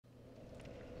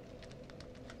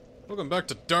Welcome back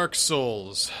to Dark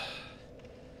Souls.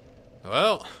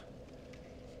 Well,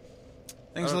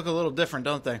 Things look a little different,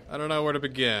 don't they? I don't know where to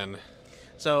begin.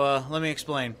 So, let me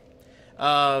explain.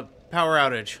 Power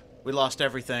outage. We lost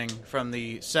everything from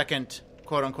the second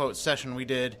quote-unquote session we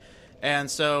did.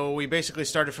 And so we basically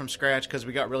started from scratch because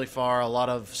we got really far, a lot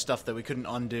of stuff that we couldn't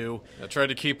undo. I tried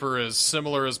to keep her as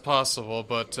similar as possible,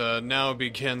 but now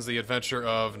begins the adventure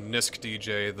of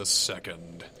NiskDJ the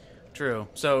Second. True.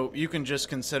 So you can just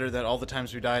consider that all the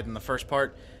times we died in the first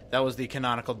part, that was the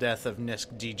canonical death of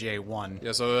NiskDJ 1.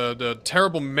 Yeah, so the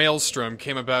terrible maelstrom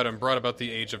came about and brought about the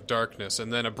Age of Darkness,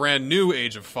 and then a brand new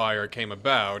Age of Fire came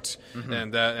about,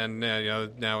 and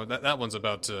now that one's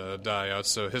about to die out.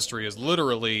 So history is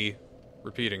literally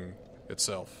repeating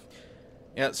itself.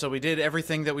 Yeah, so we did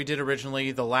everything that we did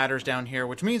originally. The ladder's down here,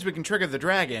 which means we can trigger the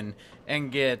dragon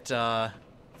and get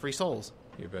free souls.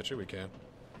 You betcha we can.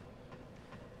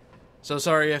 So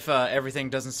sorry if everything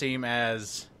doesn't seem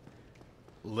as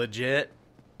legit,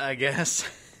 I guess,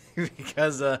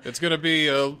 because it's gonna be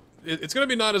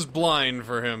not as blind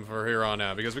for him for here on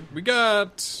out, because we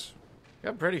got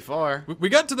pretty far. We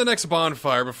got to the next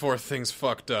bonfire before things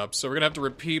fucked up, so we're gonna have to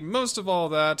repeat most of all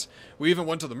that. We even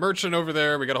went to the merchant over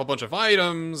there. We got a whole bunch of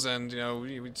items, and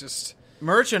we just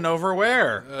merchant over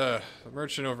where? The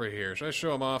merchant over here. Should I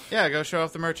show him off? Yeah, go show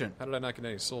off the merchant. How did I not get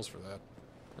any souls for that?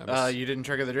 You didn't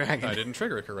trigger the dragon. I didn't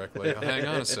trigger it correctly. Hang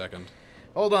on a second.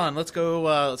 Hold on, let's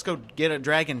go get a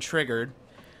dragon triggered.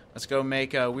 Let's go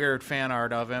make a weird fan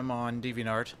art of him on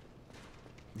DeviantArt.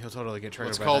 He'll totally get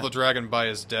triggered. Let's call the dragon by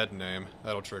his dead name.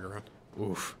 That'll trigger him.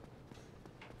 Oof.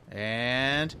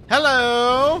 And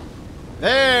hello!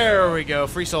 There we go,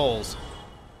 free souls.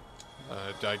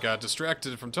 I got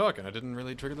distracted from talking. I didn't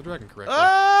really trigger the dragon correctly.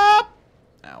 Up!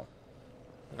 Ow.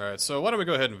 Alright, so why don't we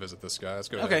go ahead and visit this guy? Let's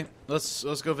go ahead. Okay, let's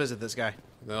go visit this guy.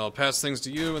 Then I'll pass things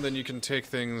to you, and then you can take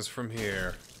things from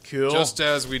here. Cool. Just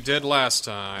as we did last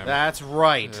time. That's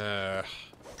right.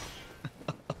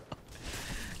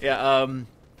 Yeah, I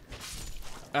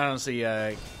honestly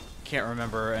can't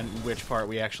remember in which part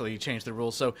we actually changed the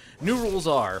rules. So, new rules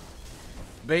are,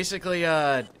 basically,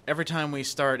 every time we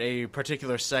start a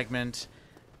particular segment,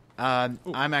 I'm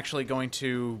actually going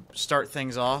to start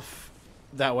things off.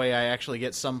 That way I actually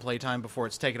get some playtime before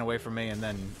it's taken away from me, and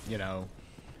then, yeah,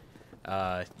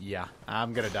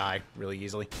 I'm gonna die really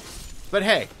easily. But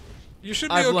hey, you should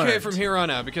be I've okay learned. from here on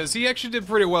out, because he actually did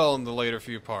pretty well in the later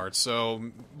few parts.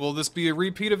 So, will this be a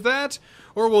repeat of that?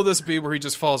 Or will this be where he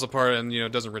just falls apart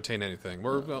and, doesn't retain anything?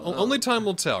 Only time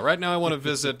will tell. Right now I want to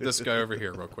visit this guy over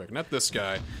here real quick. Not this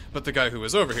guy, but the guy who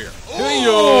is over here.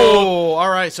 Oh!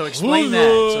 Alright, so explain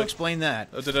that.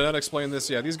 Did I not explain this?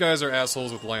 Yeah, these guys are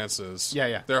assholes with lances.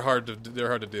 Yeah. They're hard to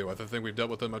deal with. I think we've dealt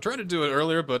with them. I tried to do it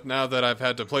earlier, but now that I've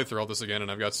had to play through all this again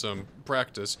and I've got some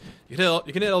practice, you can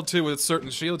hit L2 with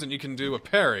certain shields and you can do a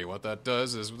parry. What that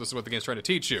does is, this is what the game's trying to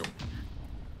teach you.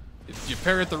 You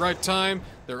parry at the right time,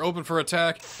 they're open for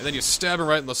attack, and then you stab them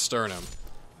right in the sternum.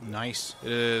 Nice.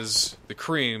 It is the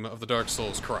cream of the Dark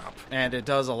Souls crop. And it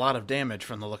does a lot of damage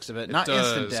from the looks of it. Not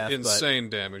instant death, insane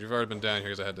damage. You've already been down here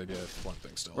because I had to get one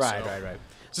thing still. Right.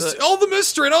 Just all the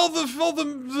mystery and all the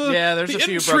there's the a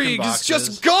few intrigue broken is boxes.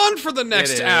 just gone for the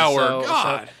next hour.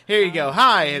 God. So, here you go.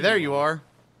 Hi, there you are.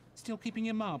 Still keeping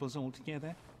your marbles all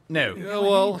together? No. Yeah,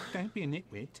 well, Don't be a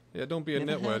nitwit. Yeah, don't be a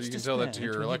Never nitwit. hurts You to can tell that to spare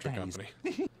your 20 electric days.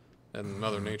 company. And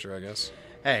Mother Nature, I guess.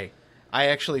 Hey, I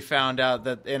actually found out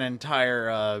that an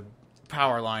entire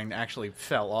power line actually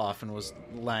fell off and was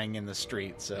laying in the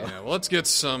street. So yeah, well, let's get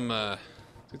some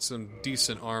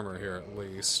decent armor here at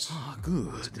least. Oh,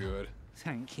 good. That's good.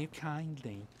 Thank you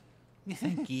kindly.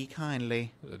 Thank ye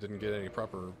kindly. I didn't get any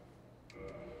proper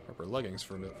leggings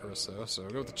for us though. So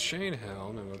we'll go with the chain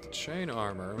helm and with the chain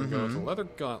armor. We'll go with the leather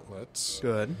gauntlets.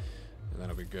 Good. And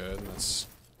that'll be good. And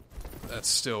that's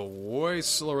still way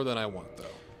slower than I want though.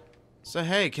 So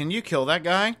hey, can you kill that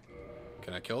guy?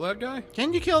 Can I kill that guy?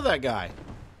 Can you kill that guy?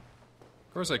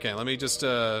 Of course I can. Let me just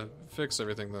fix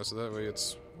everything though, so that way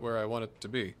it's where I want it to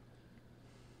be.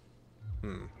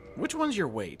 Which one's your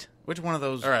weight? Which one of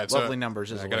those Alright, lovely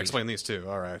numbers is I weight? gotta explain these too.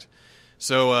 Alright.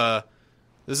 So,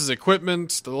 this is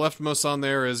equipment. The leftmost on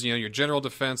there is, your general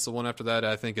defense. The one after that,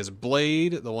 I think, is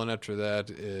blade. The one after that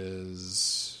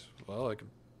is... Well,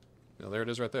 there it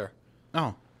is right there.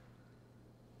 Oh.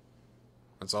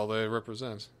 That's all they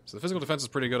represent. So the physical defense is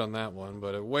pretty good on that one,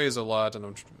 but it weighs a lot,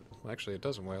 and actually, it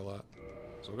doesn't weigh a lot.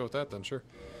 So we'll go with that then, sure.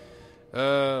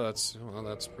 That's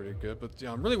pretty good. But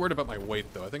yeah, I'm really worried about my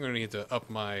weight, though. I think I'm going to need to up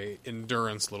my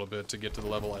endurance a little bit to get to the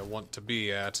level I want to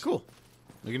be at. Cool.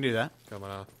 We can do that. Coming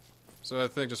on. So I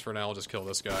think just for now, I'll just kill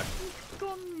this guy.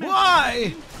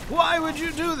 Why? Why would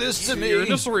you do this to me? Your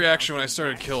initial reaction when I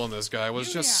started killing this guy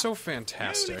was just so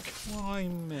fantastic. Why,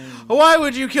 man? Why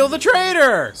would you kill the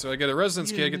traitor? So I get a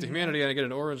Resonance Key, I get the Humanity, and I get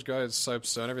an Orange Guy's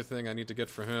Sipestone, everything I need to get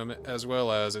for him, as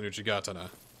well as an Uchigatana.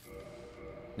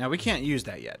 Now, we can't use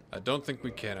that yet. I don't think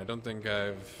we can. I don't think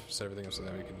I've said everything else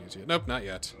that we can use yet. Nope, not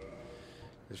yet.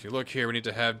 If you look here, we need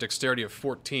to have Dexterity of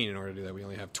 14 in order to do that. We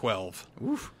only have 12.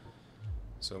 Oof.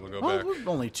 So we'll go Well, back. we're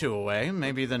only 2 away.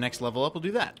 Maybe the next level up will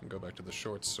do that. Go back to the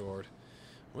short sword.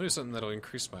 We'll do something that'll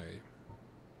increase my...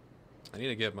 I need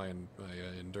to get my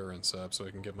endurance up so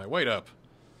I can get my weight up.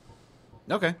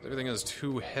 Okay. Everything is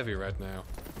too heavy right now.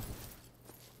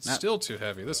 It's Now- still too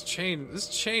heavy. This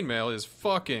chainmail is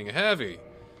fucking heavy.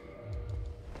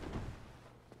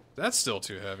 That's still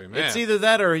too heavy, man. It's either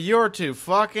that or you're too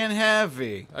fucking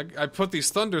heavy. I put these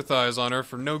thunder thighs on her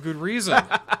for no good reason.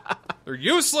 They're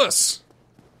useless.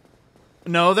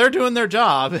 No, they're doing their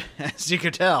job, as you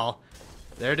could tell.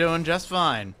 They're doing just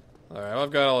fine. All right, well,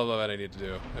 I've got all of that I need to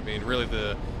do. I mean, really,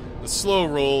 the slow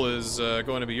roll is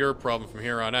going to be your problem from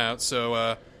here on out.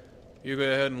 So you go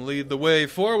ahead and lead the way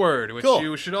forward, which Cool.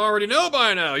 you should already know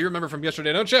by now. You remember from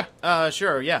yesterday, don't you?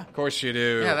 Sure, yeah. Of course you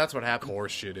do. Yeah, that's what Of happened.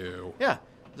 course you do. Yeah.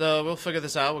 So we'll figure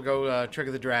this out. We'll go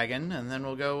trigger the dragon, and then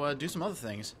we'll go do some other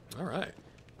things. All right,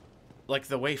 Like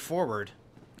the way forward.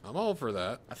 I'm all for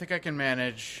that. I think I can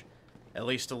manage at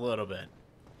least a little bit.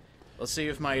 Let's see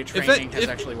if my training has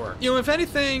actually worked. You know, if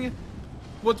anything,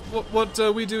 what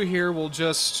we do here will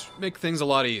just make things a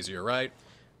lot easier, right?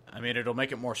 I mean, it'll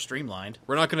make it more streamlined.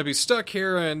 We're not going to be stuck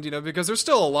here, and because there's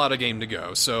still a lot of game to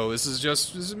go. So this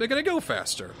is making it go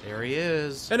faster. There he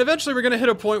is. And eventually, we're going to hit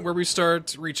a point where we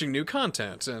start reaching new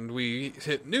content, and we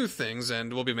hit new things,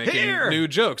 and we'll be making Here! new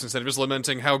jokes instead of just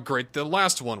lamenting how great the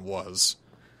last one was.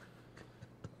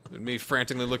 And me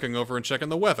frantically looking over and checking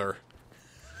the weather.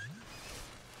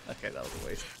 Okay, that was a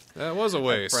waste. That was a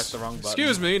waste. pressed the wrong button.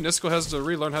 Excuse me, NiskDJ has to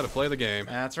relearn how to play the game.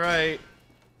 That's right.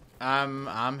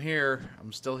 I'm here.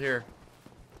 I'm still here.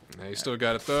 Now you still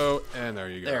got it though, and there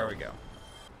you go. There we go.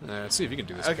 Let's see if you can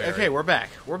do this. Okay, parry. okay, we're back.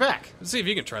 We're back. Let's see if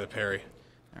you can try the parry.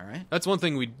 All right. That's one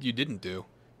thing you didn't do.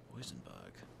 Poison bug.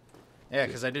 Yeah,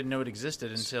 because I didn't know it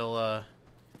existed until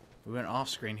we went off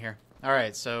screen here. All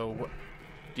right, so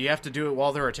do you have to do it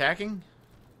while they're attacking?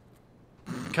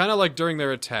 Kind of like during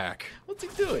their attack. What's he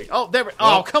doing? Oh, there. Well-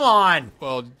 Oh, come on.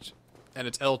 Well, and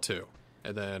it's L2,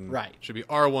 and then Right. should be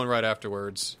R1 right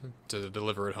afterwards to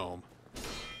deliver it home.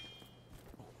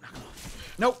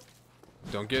 Nope.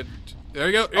 Don't get. There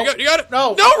you go. You got it.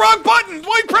 No. No, wrong button.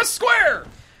 Why press square?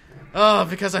 Oh,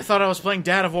 because I thought I was playing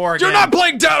Dad of War again. You're not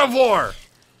playing Dad of War.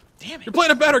 Damn it. You're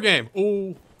playing a better game.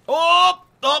 Ooh. Oh.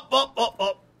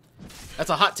 That's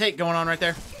a hot take going on right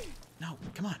there. No,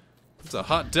 come on. It's a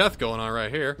hot death going on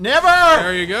right here. Never!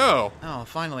 There you go. Oh,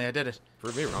 finally, I did it.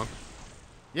 Prove me wrong.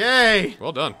 Yay!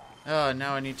 Well done. Oh,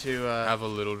 now I need to, Have a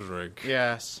little drink.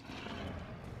 yes.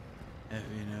 A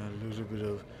little bit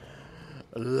of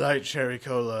light cherry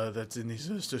cola that's in these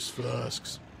Estus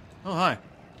flasks. Oh, hi.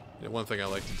 You know, one thing I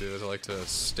like to do is I like to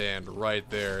stand right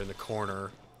there in the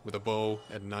corner with a bow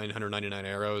and 999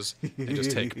 arrows and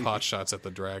just take pot shots at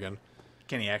the dragon.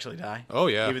 Can he actually die? Oh,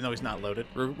 yeah. Even though he's not loaded?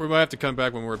 We might have to come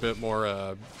back when we're a bit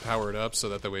more powered up so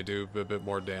that we do a bit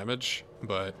more damage.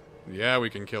 But, yeah, we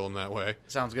can kill him that way.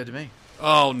 Sounds good to me.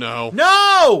 Oh, no.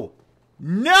 No!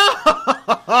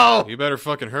 No! You better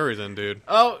fucking hurry then, dude.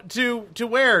 Oh, to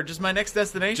where? Just my next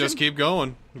destination? Just keep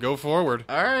going. Go forward.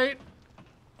 All right.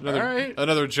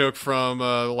 Another joke from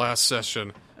last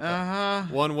session. Uh-huh.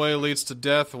 One way leads to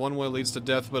death, but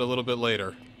a little bit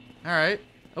later. All right.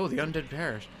 Oh, the undead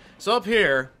parish. So up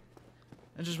here,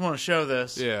 I just want to show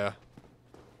this. Yeah.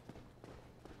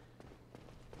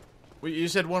 Well, you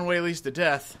said one way leads to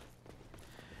death.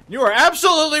 You are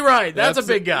absolutely right. That's a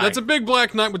big guy. That's a big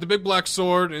black knight with the big black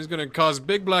sword, and he's going to cause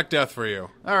big black death for you.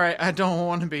 All right. I don't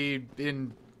want to be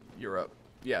in Europe.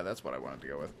 Yeah, that's what I wanted to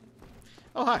go with.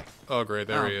 Oh, hi. Oh, great.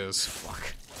 There Oh, he is.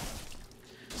 Fuck.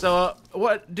 So,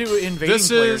 what do invading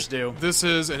players do? This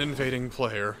is an invading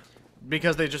player.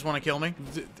 Because they just want to kill me?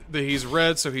 He's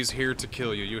red, so he's here to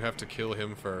kill you. You have to kill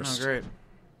him first. Oh, great.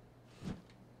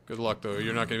 Good luck, though.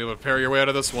 You're not going to be able to parry your way out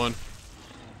of this one.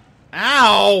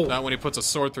 Ow! Not when he puts a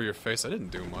sword through your face. I didn't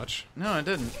do much. No, I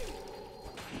didn't.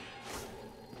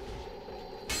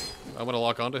 I want to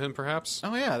lock onto him, perhaps.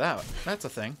 Oh, yeah, that's a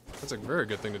thing. That's a very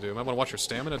good thing to do. You might want to watch your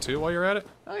stamina, too, while you're at it.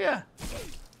 Oh, yeah.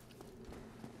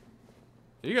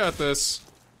 You got this.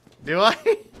 Do I?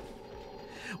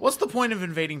 What's the point of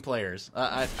invading players?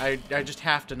 I just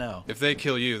have to know. If they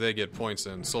kill you, they get points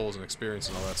and souls and experience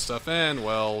and all that stuff. And,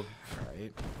 well...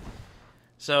 Right.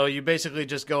 So you basically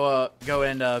just go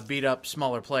and beat up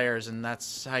smaller players, and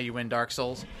that's how you win Dark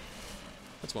Souls.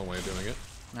 That's one way of doing it.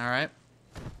 All right.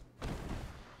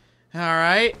 All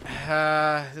right.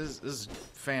 This is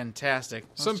fantastic.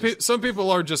 Some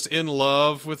people are just in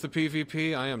love with the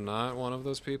PvP. I am not one of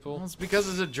those people. Well, it's because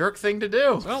it's a jerk thing to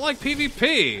do. I don't like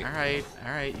PvP. All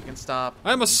right, you can stop.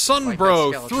 I'm a Fight that sunbro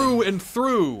skeleton. through and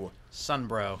through.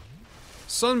 Sunbro.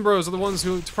 Sunbros are the ones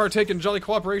who partake in Jolly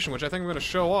Cooperation, which I think I'm going to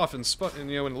show off in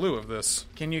lieu of this.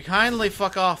 Can you kindly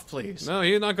fuck off, please? No,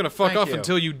 you're not going to fuck Thank off you.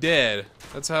 until you dead.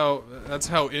 That's how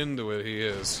into it he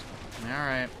is. All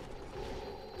right.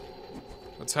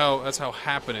 That's how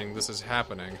happening this is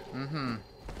happening. Mm-hmm.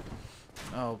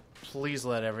 Oh, please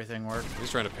let everything work.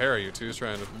 He's trying to parry you too. He's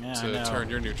trying Yeah, I to know. turn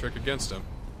your new trick against him.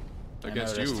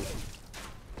 Against you. noticed.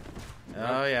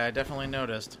 Oh yeah, I definitely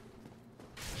noticed.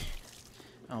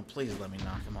 Oh, please let me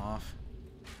knock him off.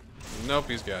 Nope,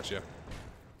 he's got you.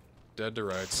 Dead to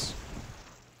rights.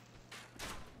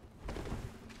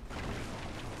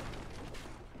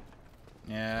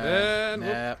 Yeah.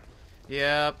 And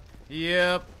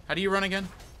Yep. How do you run again?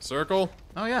 Circle.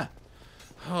 Oh yeah.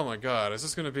 Oh my god, is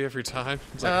this gonna be every time?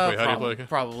 It's like, wait, how do you play again?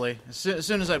 Probably. As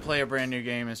soon as I play a brand new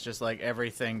game, it's just like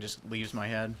everything just leaves my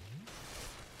head.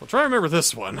 Well, try to remember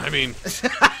this one. I mean,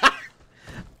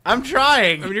 I'm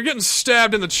trying. you're getting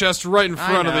stabbed in the chest right in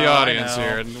front of the know, I audience know.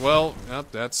 here, and well,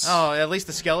 that's. Oh, at least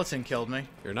the skeleton killed me.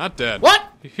 You're not dead. What?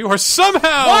 You are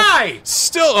somehow. Why?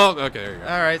 Still. Oh, okay. There you go.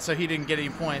 All right, so he didn't get any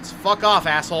points. Fuck off,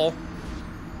 asshole.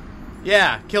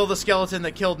 Yeah, kill the skeleton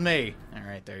that killed me. All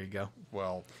right, there you go.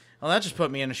 Well, That just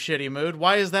put me in a shitty mood.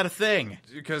 Why is that a thing?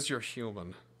 because you're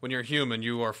human. When you're human,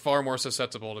 you are far more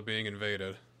susceptible to being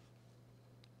invaded.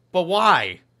 But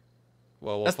why?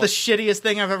 Well, That's the shittiest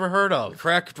thing I've ever heard of.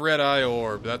 cracked red eye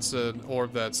orb. That's an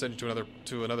orb that sends you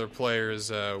to another player's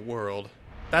world.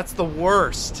 That's the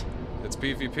worst. It's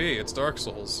PvP. It's Dark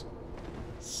Souls.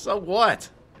 So what?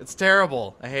 It's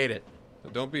terrible. I hate it.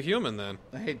 Don't be human then.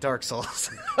 I hate Dark Souls.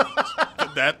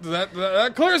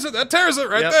 That clears it. That tears it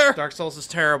right Yep, there. Dark Souls is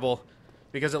terrible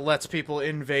because it lets people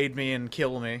invade me and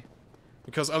kill me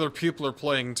Because other people are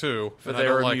playing too. for and I their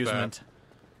don't like amusement.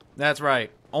 That's right.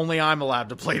 Only I'm allowed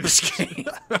to play this game.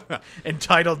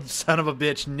 Entitled son of a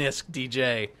bitch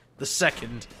NiskDJ the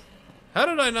second. How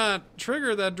did I not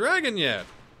trigger that dragon yet?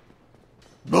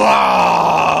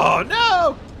 Oh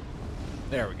no!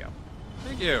 There we go.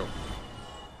 Thank you.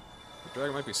 The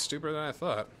dragon might be stupider than I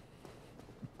thought.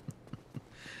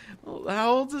 Well,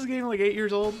 how old is this game? Like 8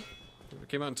 years old? It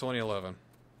came out in 2011.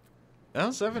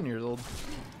 Oh, 7 years old.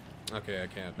 Okay, I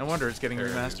can't. No wonder it's getting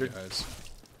compare these remastered. guys.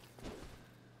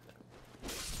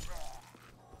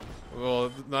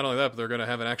 Well, not only that, but they're going to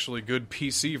have an actually good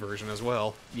PC version as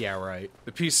well. Yeah, right.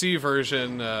 The PC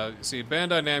version, see,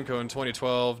 Bandai Namco in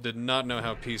 2012 did not know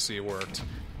how PC worked.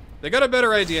 They got a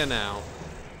better idea now.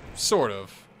 Sort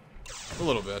of. A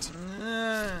little bit.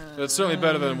 But it's certainly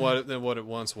better than what it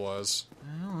once was.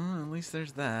 Well, at least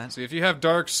there's that. See, if you have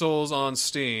Dark Souls on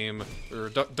Steam, or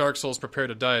Dark Souls Prepare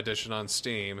to Die Edition on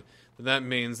Steam, then that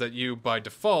means that you, by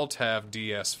default, have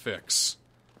DS Fix.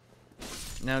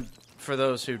 Now, for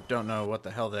those who don't know what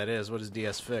the hell that is, what is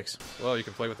DS Fix? Well, you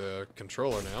can play with a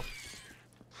controller now.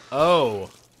 Oh.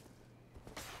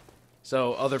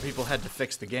 So other people had to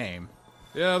fix the game.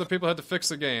 Yeah, other people had to fix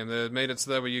the game. They made it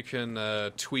so that way you can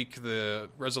tweak the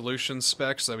resolution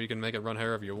specs, so you can make it run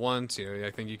however you want.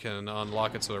 I think you can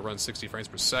unlock it so it runs 60 frames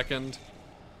per second.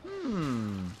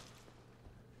 You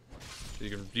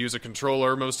can use a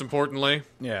controller, most importantly.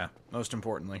 Yeah, most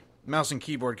importantly. Mouse and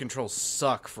keyboard controls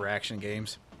suck for action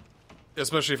games.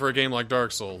 Especially for a game like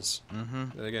Dark Souls.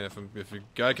 Mm-hmm. And again, if a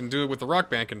guy can do it with the Rock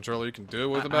Band controller, you can do it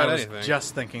with about I was anything.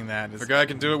 just thinking that. If a guy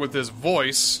can do it with his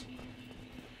voice...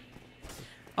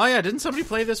 Oh yeah, didn't somebody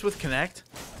play this with Kinect?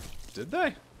 Did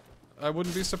they? I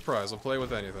wouldn't be surprised. I'll play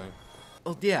with anything.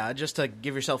 Well, yeah, just to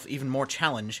give yourself even more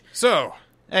challenge. So...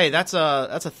 Hey, that's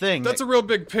a thing. That's a real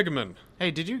big pigman.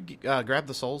 Hey, did you grab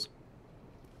the souls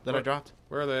that I What? dropped?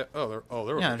 Where are they? Oh, they're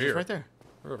over Yeah, here. just right there.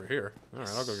 They're over here. Alright,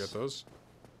 I'll go get those.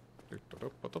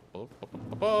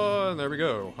 And there we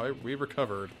go. We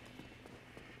recovered.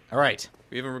 All right.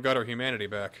 We even got our humanity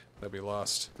back that we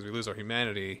lost. Because we lose our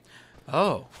humanity.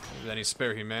 Oh. Any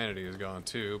spare humanity is gone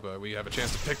too, but we have a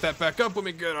chance to pick that back up when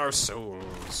we get our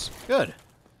souls. Good.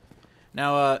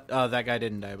 Now, that guy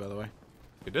didn't die, by the way.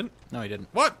 You didn't? No, he didn't.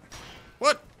 What?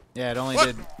 What? Yeah, it only What?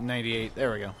 did 98.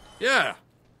 There we go. Yeah.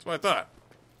 That's what I thought.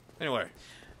 Anyway.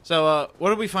 So, what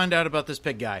did we find out about this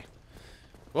pig guy?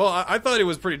 Well, I thought it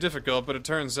was pretty difficult, but it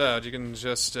turns out you can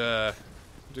just do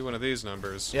one of these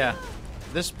numbers. Yeah.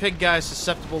 This pig guy is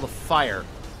susceptible to fire.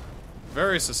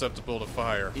 Very susceptible to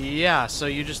fire. Yeah, so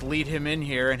you just lead him in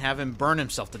here and have him burn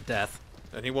himself to death.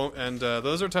 And he won't. And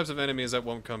those are types of enemies that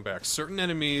won't come back. Certain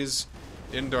enemies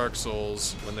in Dark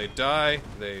Souls, when they die,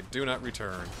 they do not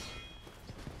return.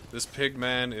 This pig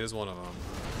man is one of them.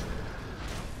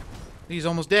 He's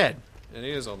almost dead. And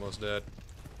he is almost dead.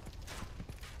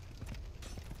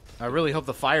 I really hope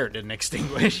the fire didn't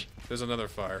extinguish. There's another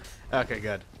fire. Okay,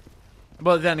 good.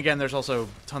 But then again, there's also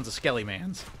tons of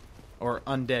skelly-mans. Or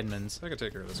undead-mans. I can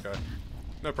take care of this guy.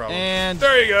 No problem. And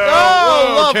there you go!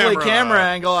 Oh, Whoa, lovely camera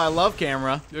angle. I love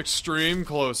camera. Extreme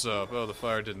close-up. Oh, the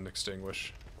fire didn't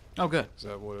extinguish. Oh, good.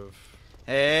 That would have...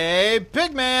 Hey,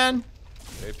 Pigman!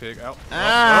 Hey, pig. Out.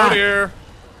 Ah. Out here!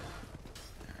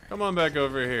 Come on back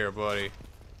over here, buddy.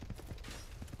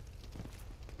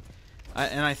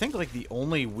 And I think, like, the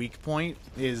only weak point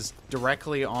is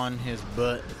directly on his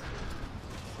butt.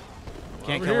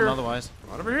 Can't kill him otherwise.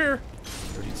 Come on over here.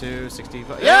 32,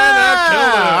 65. Yeah, that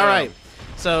killed him. All right.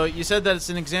 So you said that it's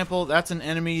an example. That's an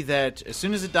enemy that as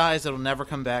soon as it dies, it'll never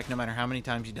come back, no matter how many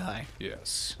times you die.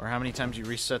 Yes. Or how many times you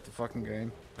reset the fucking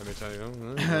game. Let me tell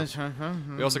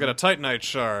you. We also got a Titanite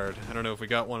shard. I don't know if we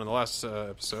got one in the last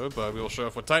episode, but we will show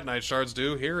off what Titanite shards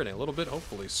do here in a little bit,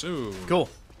 hopefully soon. Cool.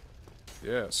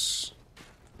 Yes.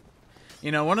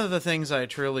 You know, one of the things I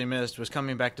truly missed was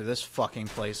coming back to this fucking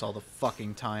place all the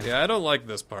fucking time. Yeah, I don't like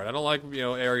this part. I don't like,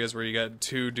 areas where you got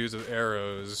two dudes with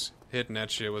arrows hitting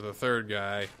at you with a third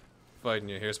guy fighting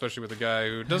you here, especially with a guy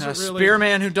who doesn't really...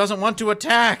 spearman who doesn't want to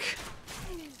attack!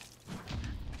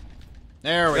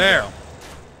 There we go.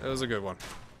 That was a good one.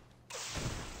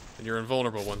 And you're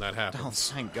invulnerable when that Oh,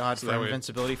 happens. thank God So for that way-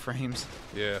 invincibility frames.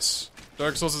 Yes.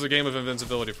 Dark Souls is a game of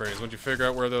invincibility frames. Once you figure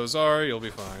out where those are, you'll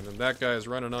be fine. And that guy is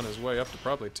running on his way up to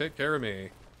probably take care of me.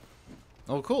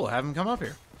 Oh, cool. Have him come up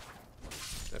here.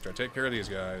 After I take care of these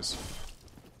guys.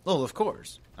 Well, of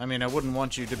course. I mean, I wouldn't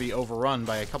want you to be overrun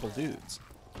by a couple dudes.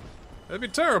 That'd be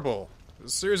terrible.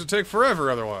 This series would take forever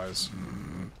otherwise.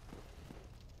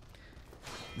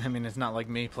 I mean, it's not like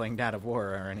me playing Dad of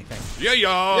War or anything. Yeah!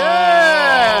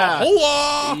 Yeah!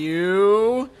 Hola!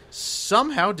 You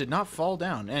somehow did not fall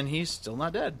down, and he's still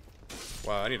not dead.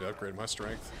 Wow, I need to upgrade my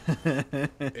strength. A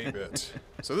bit.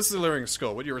 So this is the Alluring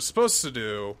Skull. What you were supposed to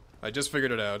do, I just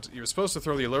figured it out. You were supposed to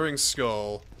throw the Alluring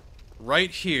Skull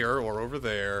right here, or over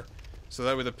there, so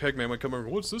that way the pigman would come over.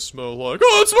 What's this smell like?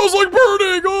 Oh, it smells like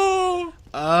burning! Oh!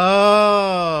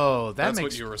 Oh, That's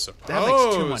what you were supposed that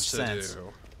makes too much to sense. do.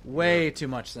 Way too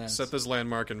much sense. Set this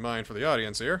landmark in mind for the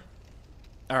audience here.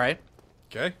 All right.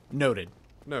 Okay? Noted.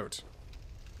 Note.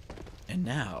 And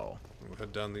now... We'll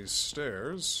head down these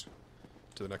stairs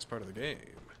to the next part of the game.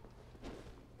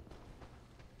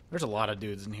 There's a lot of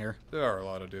dudes in here. There are a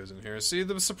lot of dudes in here. See,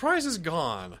 the surprise is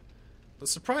gone. The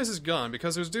surprise is gone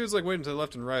because there's dudes like waiting to the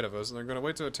left and right of us, and they're going to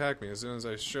wait to attack me as soon as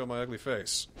I show my ugly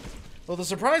face. Well, the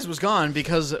surprise was gone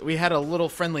because we had a little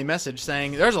friendly message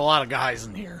saying, there's a lot of guys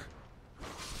in here.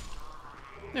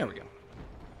 There we go.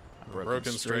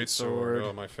 Broken straight sword.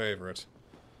 Oh, my favorite.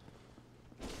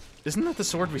 Isn't that the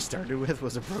sword we started with,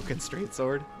 was a broken straight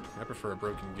sword? I prefer a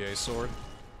broken gay sword.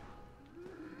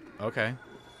 Okay.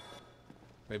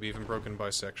 Maybe even broken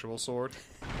bisexual sword.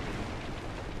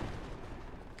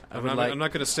 I'm would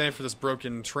not going to stand for this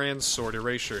broken trans sword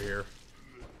erasure here.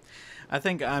 I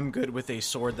think I'm good with a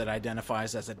sword that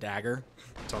identifies as a dagger.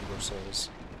 Tumblr souls.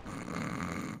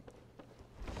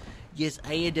 Yes,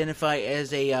 I identify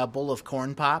as a bowl of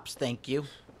corn pops, thank you.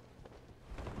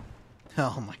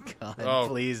 Oh my god, Oh,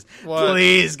 please. what?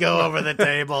 Please go over the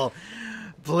table.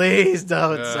 Please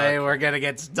don't Yeah. say we're gonna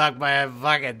get stuck by a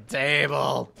fucking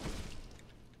table.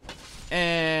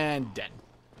 And dead.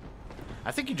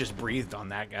 I think you just breathed on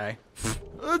that guy.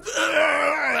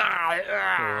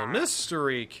 A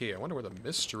mystery key. I wonder where the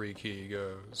mystery key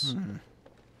goes.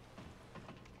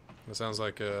 That sounds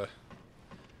like a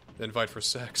invite for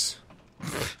sex.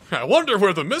 I wonder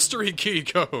where the mystery key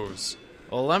goes.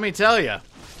 Well, let me tell you,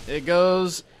 it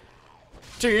goes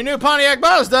to your new Pontiac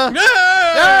Mazda. Yay!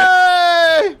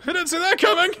 Yay! I didn't see that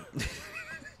coming.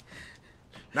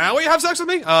 Now will you have sex with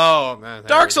me? Oh man! there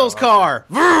Dark we Souls go. car.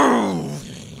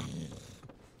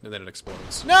 And then it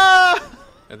explodes. No!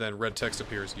 And then red text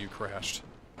appears. You crashed.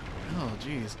 Oh,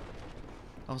 jeez.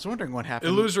 I was wondering what happened.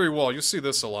 Illusory wall. You see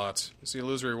this a lot. You see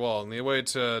illusory wall, and the way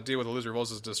to deal with illusory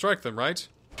walls is to strike them, right?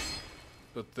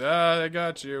 But they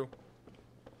got you.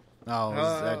 Oh,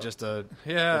 is that just a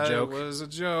Yeah, joke? it was a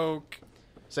joke.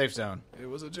 Safe zone? It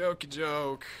was a jokey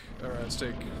joke. All right,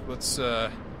 let's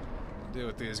deal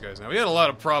with these guys now. We had a lot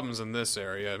of problems in this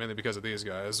area, mainly because of these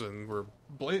guys, and we're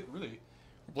really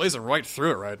blazing right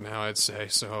through it right now, I'd say.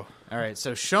 So, All right,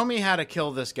 so show me how to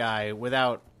kill this guy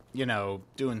without,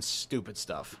 doing stupid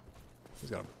stuff. He's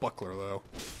got a buckler, though.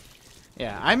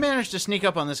 Yeah, I managed to sneak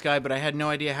up on this guy, but I had no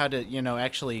idea how to,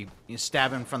 actually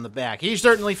stab him from the back. He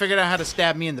certainly figured out how to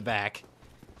stab me in the back.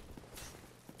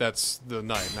 That's the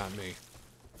knight, not me.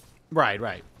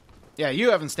 Right. Yeah, you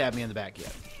haven't stabbed me in the back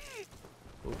yet.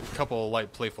 A couple of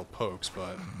light, playful pokes,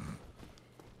 but...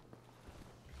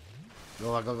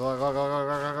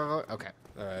 Okay.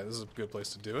 Alright, this is a good place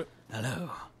to do it. Hello,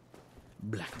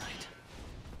 Black Knight.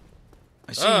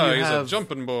 I see He's a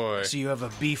jumping boy. I see you have a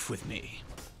beef with me.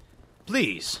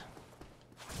 Please,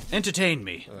 entertain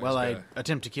me while I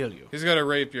attempt to kill you. He's got a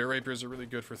rapier. Rapiers are really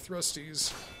good for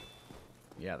thrusties.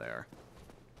 Yeah, they are.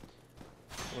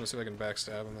 I want to see if I can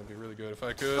backstab him. That'd be really good if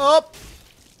I could. Oh!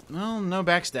 Well, no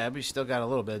backstab. You still got a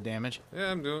little bit of damage.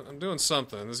 Yeah, I'm doing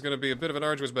something. This is going to be a bit of an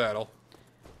arduous battle.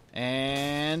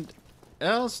 And...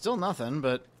 well, still nothing,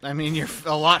 but, I mean, you're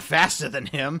a lot faster than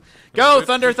him. Go,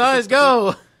 Thunder Thighs,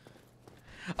 go!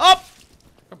 Up!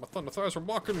 Got my thunder thighs from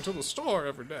walking into the store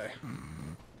every day.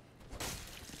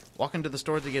 Walk into the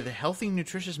store to get a healthy,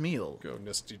 nutritious meal. Go,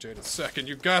 NiskDJ to second.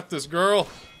 You got this, girl.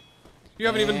 You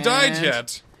haven't even died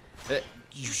yet.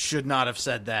 You should not have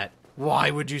said that. Why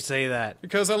would you say that?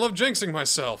 Because I love jinxing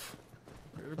myself.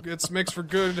 It makes for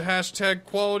good hashtag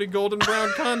quality golden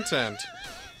brown content.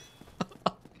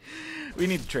 We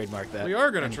need to trademark that. We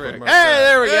are going to trademark Hey, that.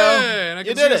 there we go. Hey, and I You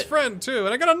can did see his it. friend, too.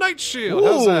 And I got a night shield.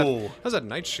 Ooh. How's that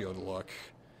night shield look?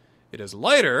 It is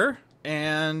lighter.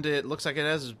 And it looks like it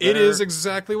has... It is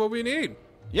exactly what we need.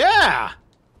 Yeah!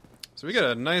 So we got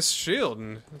a nice shield,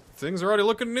 and things are already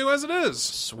looking new as it is.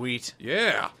 Sweet.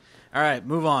 Yeah. All right,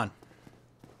 move on.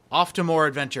 Off to more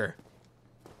adventure.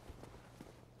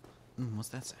 What's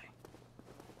that say?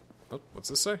 Oh, what's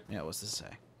this say? Yeah, what's this say?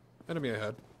 Enemy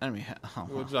ahead. Enemy ahead. Oh,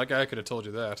 Well, like I could have told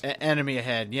you that. enemy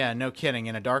ahead. Yeah, no kidding.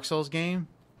 In a Dark Souls game?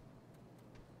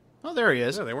 Oh, there he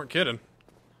is. Yeah, they weren't kidding.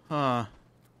 Huh.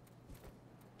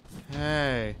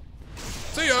 Hey.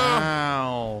 See ya!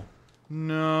 Ow.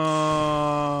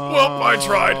 No. Well, I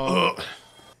tried. Ugh.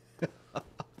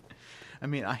 I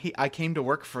mean, I came to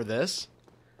work for this.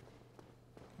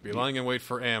 Be lying in wait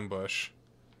for ambush.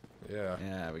 Yeah.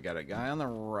 Yeah, we got a guy on the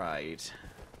right.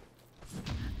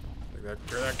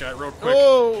 That guy real quick.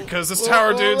 Whoa. Because this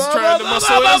tower dude's trying to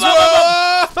muscle in as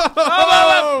well.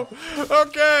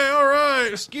 Okay,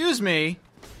 alright. Excuse me.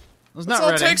 I was Let's not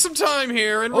all ready. take some time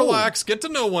here and relax, get to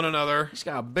know one another. He's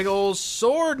got a big old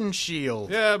sword and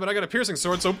shield. Yeah, but I got a piercing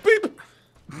sword, so beep!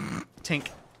 Tink.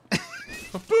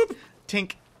 Boop!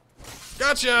 Tink.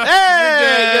 Gotcha!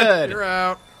 Hey, You're dead. good. You're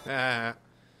out. Ah.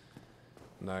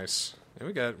 Nice. And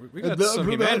we got some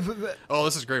humanity. Oh,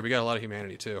 this is great. We got a lot of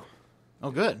humanity, too.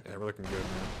 Oh, good. Yeah, we're looking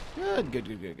good, man.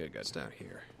 Good. What's down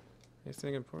here?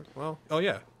 Anything important? Well, oh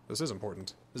yeah, this is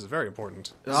important. This is very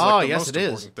important. This Oh, is the yes, most it is.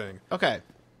 important thing. Okay.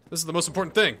 This is the most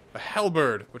important thing. A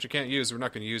halberd, which you can't use. We're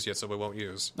not going to use yet, so we won't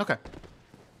use. Okay.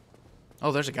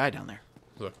 Oh, there's a guy down there.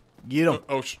 So, Get him.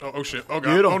 oh shit! Oh god!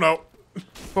 Get 'em. Oh no!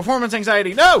 Performance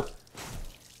anxiety. No!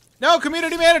 No,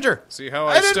 community manager! See how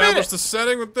I didn't mean established it. the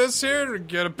setting with this here?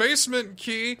 Get a basement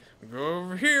key. Go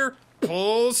over here.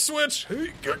 Pull the switch.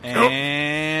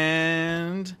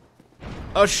 And...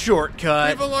 a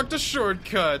shortcut. We've unlocked a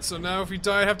shortcut, so now if we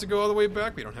die, have to go all the way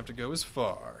back. We don't have to go as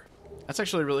far. That's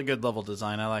actually a really good level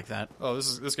design. I like that. Oh,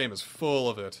 this game is full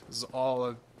of it. This is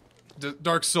all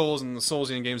Dark Souls and the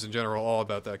Soulsian games in general, all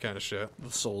about that kind of shit. The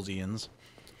Soulsians.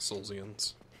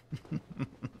 Soulsians.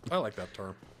 I like that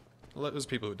term. There's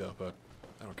people who don't, but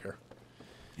I don't care.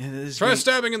 Yeah, Try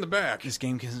stabbing in the back. This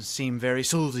game can seem very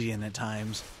Soulsian at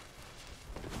times.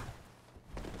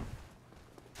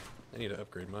 I need to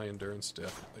upgrade my endurance,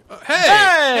 definitely.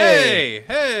 Hey!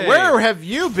 Where have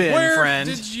you been, Where friend?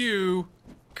 did you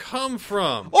come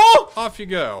from? Oh! Off you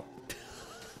go.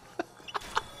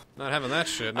 Not having that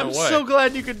shit, no I'm way. so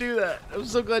glad you could do that. I'm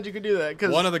so glad you could do that.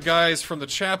 Cause One of the guys from the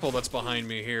chapel that's behind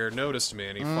me here noticed me,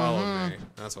 and he followed me.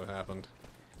 That's what happened.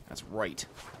 that's right.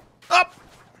 Up!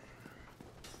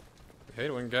 I hate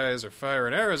it when guys are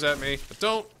firing arrows at me, but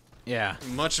don't Yeah.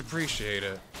 much appreciate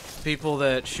it. People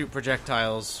that shoot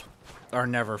projectiles are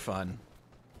never fun.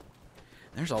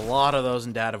 There's a lot of those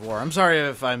in Dad of War. I'm sorry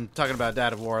if I'm talking about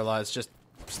Dad of War a lot. It's just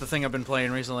the thing I've been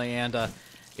playing recently, and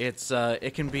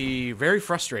it can be very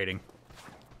frustrating.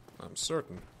 I'm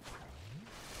certain.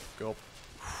 Gulp.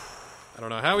 I don't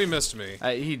know how he missed me.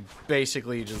 He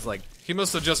basically just like, He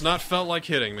must have just not felt like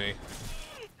hitting me.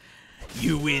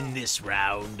 you win this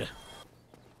round.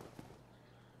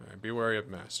 Alright, be wary of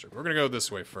Master. We're gonna go this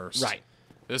way first. Right.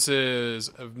 This is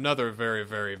another very,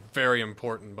 very, very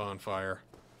important bonfire.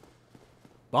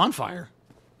 Bonfire.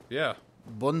 Yeah.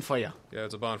 Bonfire. Yeah,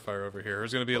 it's a bonfire over here.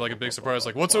 There's gonna be like a big surprise,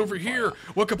 like what's over here?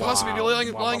 What could possibly be lying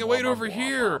in wait over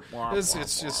here? It's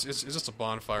just a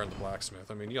bonfire in the blacksmith.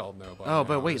 I mean, y'all know. Oh,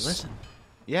 but wait, listen.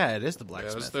 Yeah, it is the Yeah,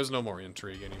 blacksmith. there's no more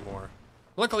intrigue anymore.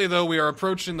 Luckily, though, we are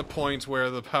approaching the point where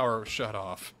the power shut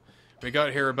off. We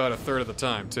got here about a third of the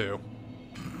time, too.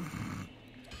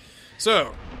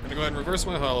 So, I'm gonna go ahead and reverse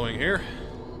my hollowing here.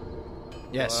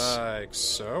 Yes. Like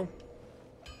so.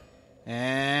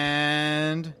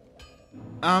 And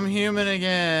I'm human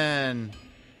again.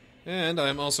 And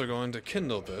I'm also going to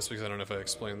kindle this, because I don't know if I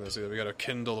explained this either. We gotta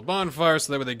kindle the bonfire,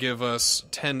 so that way they give us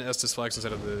 10 Estus flags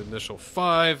instead of the initial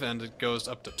 5, and it goes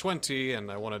up to 20,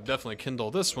 and I want to definitely kindle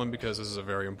this one, because this is a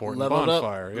very important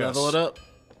bonfire. Yes. Level it up.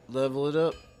 Level it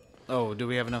up. Oh, do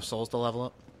we have enough souls to level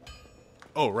up?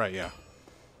 Oh, right, yeah.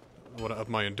 I want to up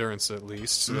my endurance at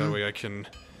least, so that way I can...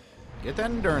 Get that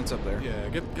endurance up there. Yeah,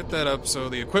 get that up so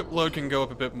the equip load can go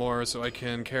up a bit more, so I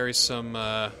can carry some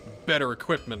better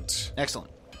equipment.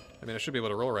 Excellent. I mean, I should be able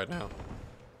to roll right now.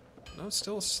 No, it's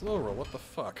still a slow roll. What the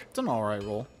fuck? It's an alright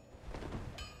roll.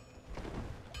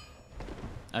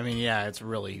 I mean, yeah, it's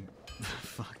really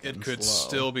fucking It could slow.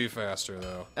 still be faster,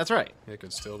 though. That's right. It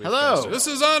could still be Hello. faster. This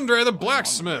is Andre the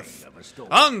Blacksmith!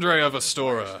 Andre of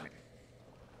Astora!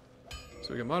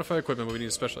 So we can modify equipment, but we need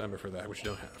a special ember for that, which you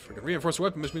don't have. We can reinforce a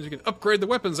weapon, which means we can upgrade the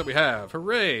weapons that we have.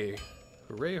 Hooray!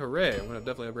 Hooray, hooray. I'm going to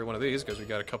definitely upgrade one of these, because we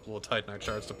got a couple of Titanite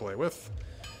shards to play with.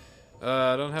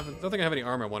 I don't think I have any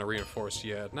armor I want to reinforce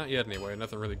yet. Not yet, anyway.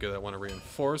 Nothing really good I want to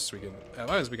reinforce. We can have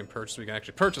items we can purchase. We can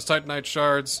actually purchase Titanite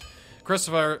shards. Crest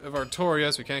of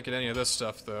Artorias. We can't get any of this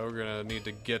stuff, though. We're going to need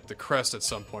to get the crest at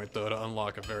some point, though, to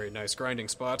unlock a very nice grinding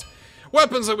spot.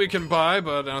 Weapons that we can buy,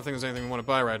 but I don't think there's anything we want to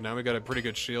buy right now. We got a pretty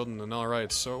good shield and an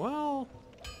alright, so, well...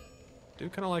 do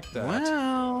kind of like that.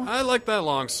 Wow. I like that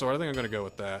long sword. I think I'm going to go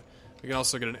with that. We can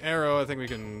also get an arrow. I think we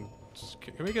can...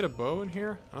 Can we get a bow in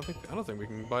here? I don't think we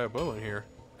can buy a bow in here,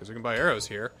 because we can buy arrows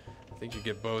here. I think you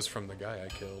get bows from the guy I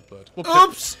killed, but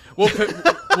Oops!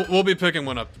 We'll be picking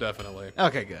one up definitely.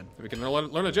 Okay, good. We can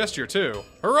learn a gesture too.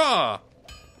 Hurrah!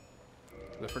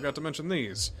 I forgot to mention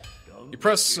these. You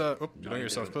press. You know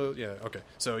yourself. Yeah. Okay.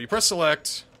 So you press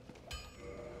select.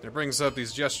 And it brings up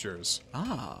these gestures.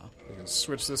 Ah. We can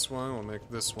switch this one. We'll make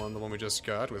this one the one we just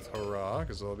got with hurrah,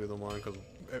 because that'll be the one. Because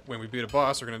when we beat a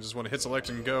boss, we're gonna just want to hit select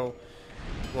and go.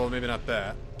 Well, maybe not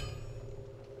that.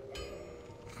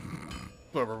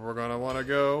 But we're gonna want to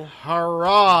go.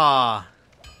 Hurrah!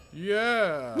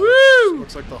 Yeah! Woo!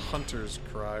 Looks like the hunter's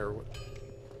cry, or what?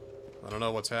 I don't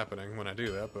know what's happening when I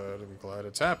do that, but I'm glad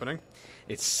it's happening.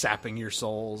 It's sapping your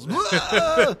souls.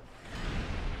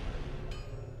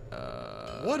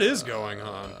 What is going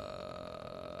on?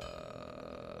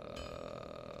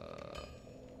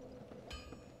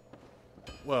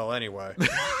 Well, anyway.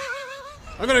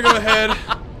 I'm gonna go ahead,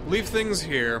 leave things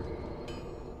here,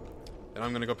 and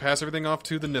I'm gonna go pass everything off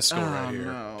to the NiskDJ right here.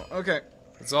 No. Okay.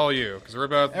 It's all you, because we're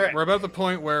about the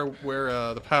point where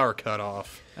the power cut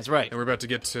off. That's right. And we're about to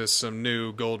get to some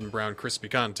new golden brown crispy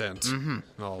content and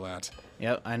all that.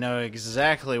 Yep, I know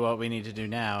exactly what we need to do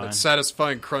now. That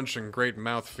satisfying crunch and great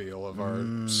mouthfeel of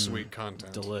our sweet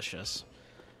content. Delicious.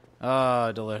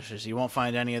 Oh, delicious. You won't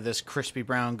find any of this crispy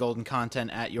brown golden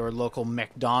content at your local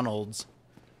McDonald's.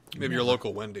 Maybe your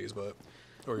local Wendy's, but...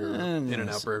 Or your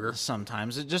In-N-Out Burger.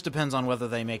 Sometimes. It just depends on whether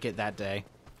they make it that day.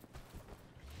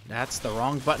 That's the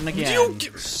wrong button again.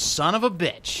 Son of a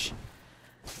bitch.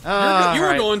 You were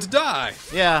right. going to die.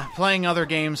 Yeah, playing other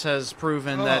games has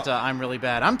proven that I'm really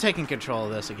bad. I'm taking control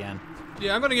of this again.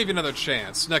 Yeah, I'm going to give you another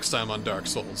chance next time on Dark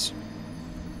Souls.